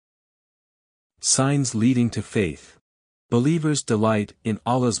Signs Leading to Faith. Believers Delight in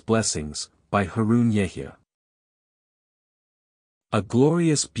Allah's Blessings, by Harun Yahya. A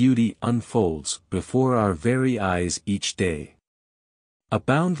glorious beauty unfolds before our very eyes each day. A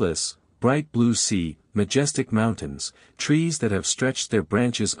boundless, bright blue sea, majestic mountains, trees that have stretched their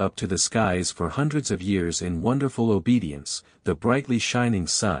branches up to the skies for hundreds of years in wonderful obedience, the brightly shining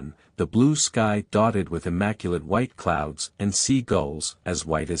sun, the blue sky dotted with immaculate white clouds and sea gulls as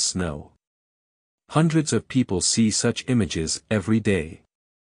white as snow. Hundreds of people see such images every day.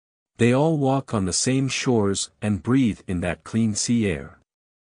 They all walk on the same shores and breathe in that clean sea air.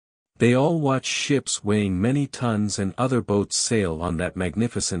 They all watch ships weighing many tons and other boats sail on that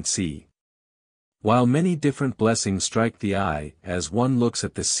magnificent sea. While many different blessings strike the eye as one looks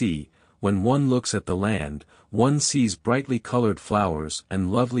at the sea, when one looks at the land, one sees brightly colored flowers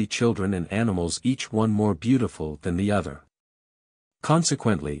and lovely children and animals, each one more beautiful than the other.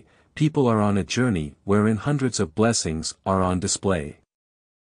 Consequently, people are on a journey wherein hundreds of blessings are on display.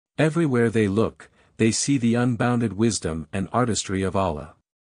 Everywhere they look, they see the unbounded wisdom and artistry of Allah.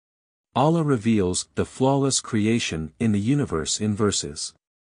 Allah reveals the flawless creation in the universe in verses.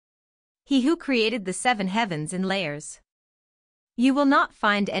 He who created the 7 heavens in layers. You will not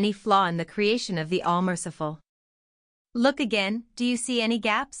find any flaw in the creation of the All-Merciful. Look again, do you see any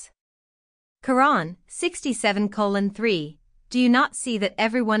gaps? Quran 67:3. Do you not see that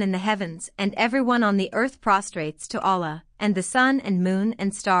everyone in the heavens and everyone on the earth prostrates to Allah, and the sun and moon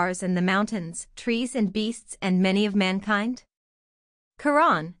and stars and the mountains, trees and beasts and many of mankind?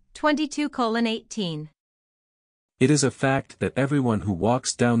 Quran 22:18. It is a fact that everyone who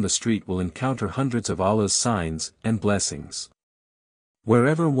walks down the street will encounter hundreds of Allah's signs and blessings.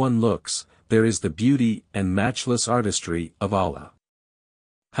 Wherever one looks, there is the beauty and matchless artistry of Allah.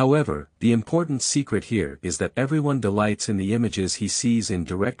 However, the important secret here is that everyone delights in the images he sees in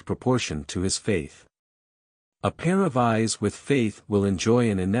direct proportion to his faith. A pair of eyes with faith will enjoy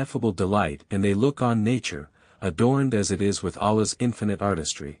an ineffable delight, and they look on nature, adorned as it is with Allah's infinite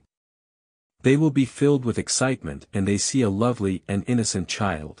artistry. They will be filled with excitement and they see a lovely and innocent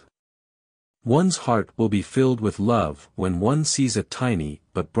child. One's heart will be filled with love when one sees a tiny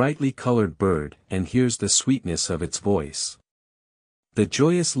but brightly colored bird and hears the sweetness of its voice. The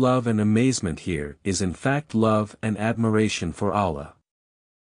joyous love and amazement here is in fact love and admiration for Allah.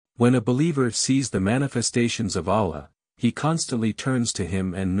 When a believer sees the manifestations of Allah, he constantly turns to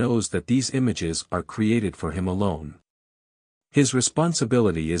Him and knows that these images are created for Him alone. His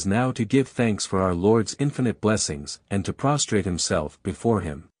responsibility is now to give thanks for our Lord's infinite blessings and to prostrate himself before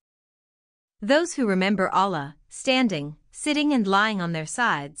Him. Those who remember Allah, standing, sitting and lying on their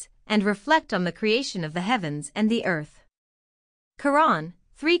sides, and reflect on the creation of the heavens and the earth. Quran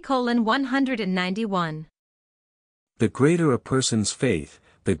 3:191. The greater a person's faith,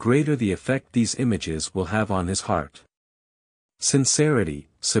 the greater the effect these images will have on his heart. Sincerity,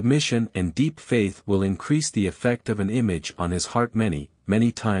 submission and deep faith will increase the effect of an image on his heart many,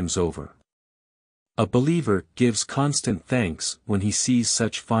 many times over. A believer gives constant thanks when he sees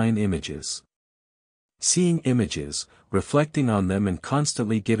such fine images. Seeing images, reflecting on them and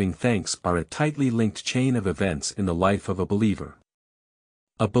constantly giving thanks are a tightly linked chain of events in the life of a believer.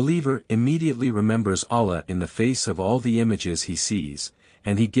 A believer immediately remembers Allah in the face of all the images he sees,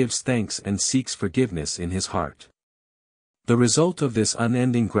 and he gives thanks and seeks forgiveness in his heart. The result of this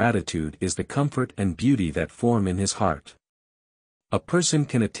unending gratitude is the comfort and beauty that form in his heart. A person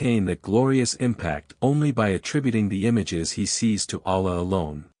can attain that glorious impact only by attributing the images he sees to Allah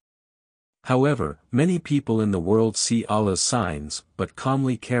alone. However, many people in the world see Allah's signs but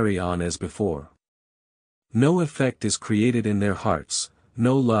calmly carry on as before. No effect is created in their hearts,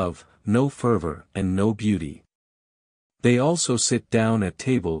 no love, no fervor, and no beauty. They also sit down at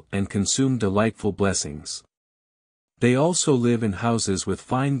table and consume delightful blessings. They also live in houses with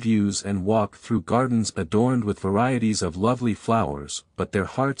fine views and walk through gardens adorned with varieties of lovely flowers, but their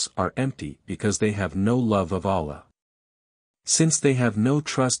hearts are empty because they have no love of Allah. Since they have no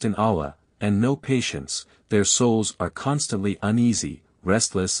trust in Allah, and no patience, their souls are constantly uneasy,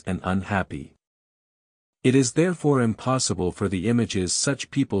 restless and unhappy. It is therefore impossible for the images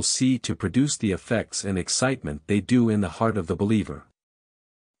such people see to produce the effects and excitement they do in the heart of the believer.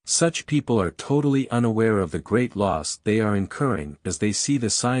 Such people are totally unaware of the great loss they are incurring as they see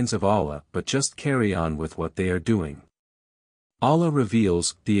the signs of Allah but just carry on with what they are doing. Allah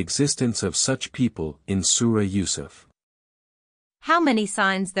reveals the existence of such people in Surah Yusuf. How many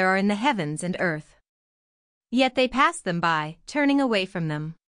signs there are in the heavens and earth! Yet they pass them by, turning away from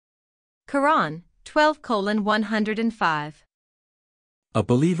them. Quran 12:105. A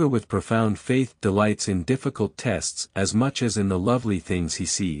believer with profound faith delights in difficult tests as much as in the lovely things he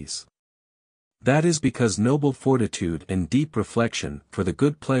sees. That is because noble fortitude and deep reflection for the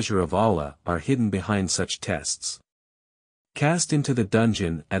good pleasure of Allah are hidden behind such tests. Cast into the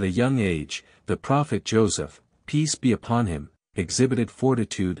dungeon at a young age, the Prophet Joseph, peace be upon him, exhibited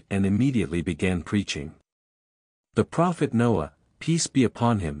fortitude and immediately began preaching. The Prophet Noah, peace be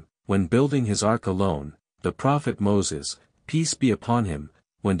upon him, when building his ark alone, the Prophet Moses, peace be upon him,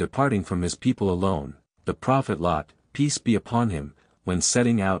 when departing from his people alone, the Prophet Lot, peace be upon him, when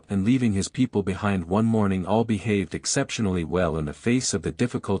setting out and leaving his people behind one morning, all behaved exceptionally well in the face of the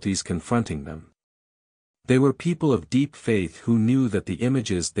difficulties confronting them. They were people of deep faith who knew that the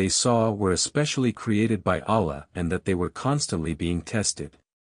images they saw were especially created by Allah and that they were constantly being tested.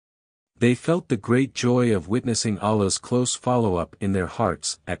 They felt the great joy of witnessing Allah's close follow-up in their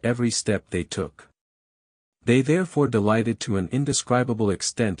hearts at every step they took. They therefore delighted to an indescribable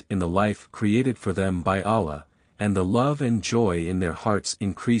extent in the life created for them by Allah, and the love and joy in their hearts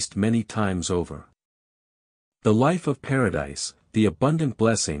increased many times over. The life of paradise, the abundant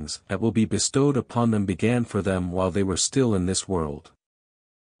blessings that will be bestowed upon them began for them while they were still in this world.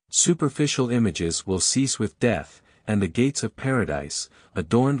 Superficial images will cease with death, and the gates of paradise,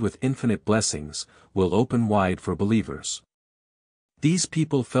 adorned with infinite blessings, will open wide for believers. These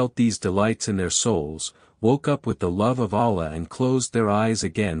people felt these delights in their souls, woke up with the love of Allah and closed their eyes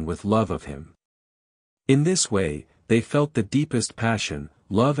again with love of Him. In this way, they felt the deepest passion,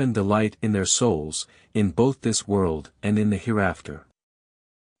 love and delight in their souls, in both this world and in the hereafter.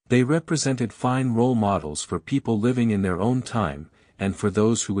 They represented fine role models for people living in their own time, and for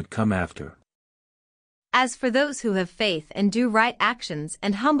those who would come after. As for those who have faith and do right actions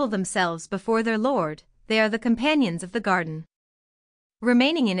and humble themselves before their Lord, they are the companions of the garden,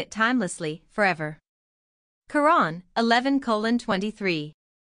 remaining in it timelessly, forever. Quran 11:23